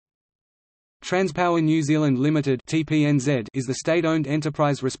Transpower New Zealand Limited (TPNZ) is the state-owned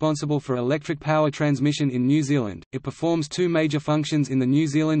enterprise responsible for electric power transmission in New Zealand. It performs two major functions in the New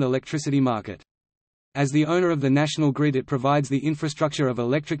Zealand electricity market. As the owner of the national grid, it provides the infrastructure of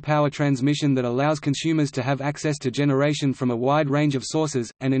electric power transmission that allows consumers to have access to generation from a wide range of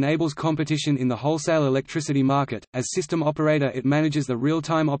sources, and enables competition in the wholesale electricity market. As system operator, it manages the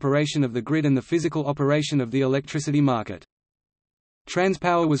real-time operation of the grid and the physical operation of the electricity market.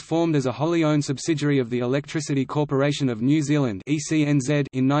 Transpower was formed as a wholly owned subsidiary of the Electricity Corporation of New Zealand (ECNZ)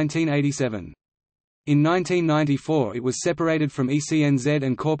 in 1987. In 1994 it was separated from ECNZ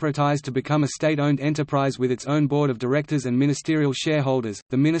and corporatised to become a state-owned enterprise with its own board of directors and ministerial shareholders,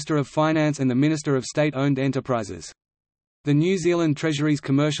 the Minister of Finance and the Minister of State-Owned Enterprises. The New Zealand Treasury's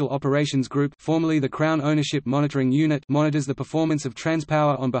Commercial Operations Group, formerly the Crown Ownership Monitoring Unit, monitors the performance of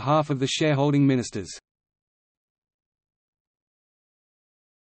Transpower on behalf of the shareholding ministers.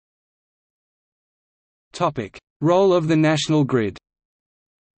 Role of the national grid.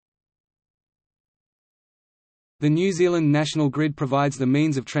 The New Zealand national grid provides the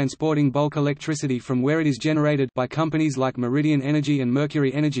means of transporting bulk electricity from where it is generated by companies like Meridian Energy and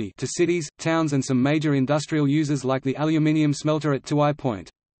Mercury Energy to cities, towns and some major industrial users like the aluminium smelter at Tuai Point.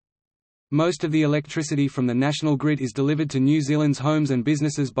 Most of the electricity from the national grid is delivered to New Zealand's homes and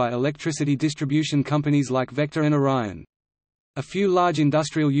businesses by electricity distribution companies like Vector and Orion. A few large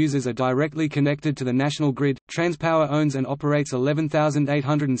industrial users are directly connected to the national grid. Transpower owns and operates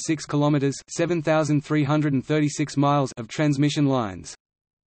 11,806 kilometers (7,336 miles) of transmission lines.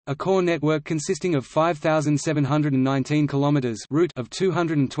 A core network consisting of 5,719 kilometers (route) of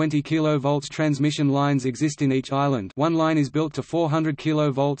 220 kV transmission lines exist in each island. One line is built to 400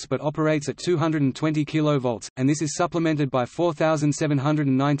 kV but operates at 220 kV, and this is supplemented by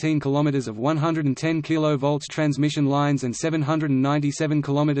 4,719 km of 110 kV transmission lines and 797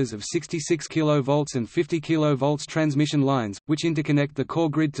 km of 66 kV and 50 kV transmission lines, which interconnect the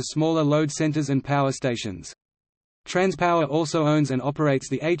core grid to smaller load centers and power stations. Transpower also owns and operates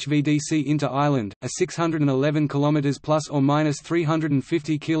the HVDC Inter-Island, a 611 km plus or minus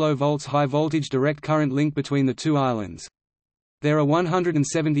 350 kV high-voltage direct current link between the two islands. There are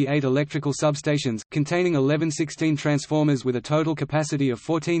 178 electrical substations, containing 1116 transformers with a total capacity of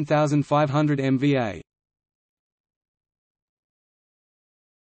 14,500 MVA.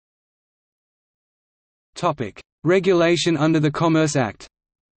 Regulation under the Commerce Act.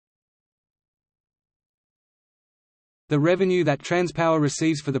 The revenue that Transpower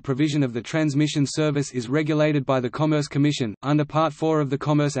receives for the provision of the transmission service is regulated by the Commerce Commission, under Part 4 of the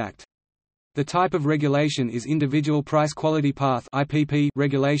Commerce Act. The type of regulation is Individual Price Quality Path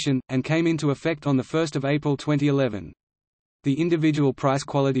regulation, and came into effect on 1 April 2011. The Individual Price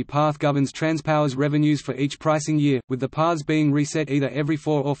Quality Path governs Transpower's revenues for each pricing year, with the paths being reset either every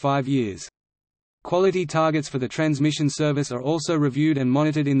 4 or 5 years. Quality targets for the transmission service are also reviewed and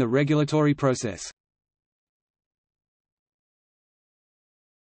monitored in the regulatory process.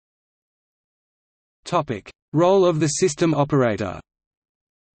 Role of the system operator.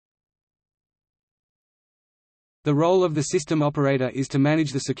 The role of the system operator is to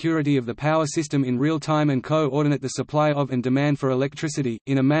manage the security of the power system in real time and coordinate the supply of and demand for electricity,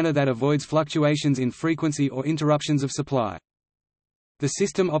 in a manner that avoids fluctuations in frequency or interruptions of supply. The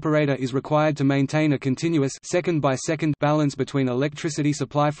system operator is required to maintain a continuous second-by-second balance between electricity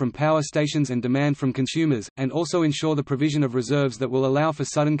supply from power stations and demand from consumers, and also ensure the provision of reserves that will allow for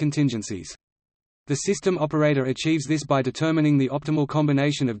sudden contingencies. The system operator achieves this by determining the optimal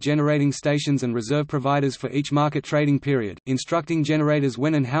combination of generating stations and reserve providers for each market trading period, instructing generators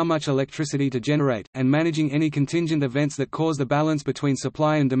when and how much electricity to generate, and managing any contingent events that cause the balance between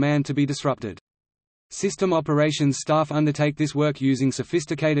supply and demand to be disrupted. System operations staff undertake this work using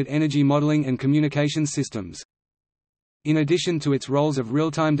sophisticated energy modeling and communications systems. In addition to its roles of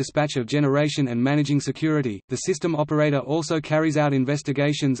real-time dispatch of generation and managing security, the system operator also carries out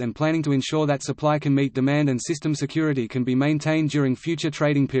investigations and planning to ensure that supply can meet demand and system security can be maintained during future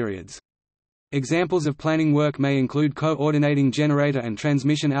trading periods. Examples of planning work may include coordinating generator and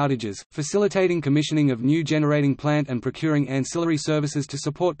transmission outages, facilitating commissioning of new generating plant and procuring ancillary services to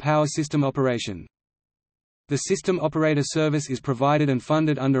support power system operation. The system operator service is provided and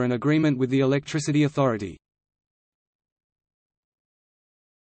funded under an agreement with the Electricity Authority.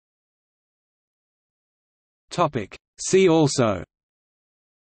 See also: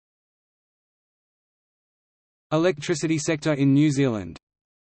 Electricity sector in New Zealand.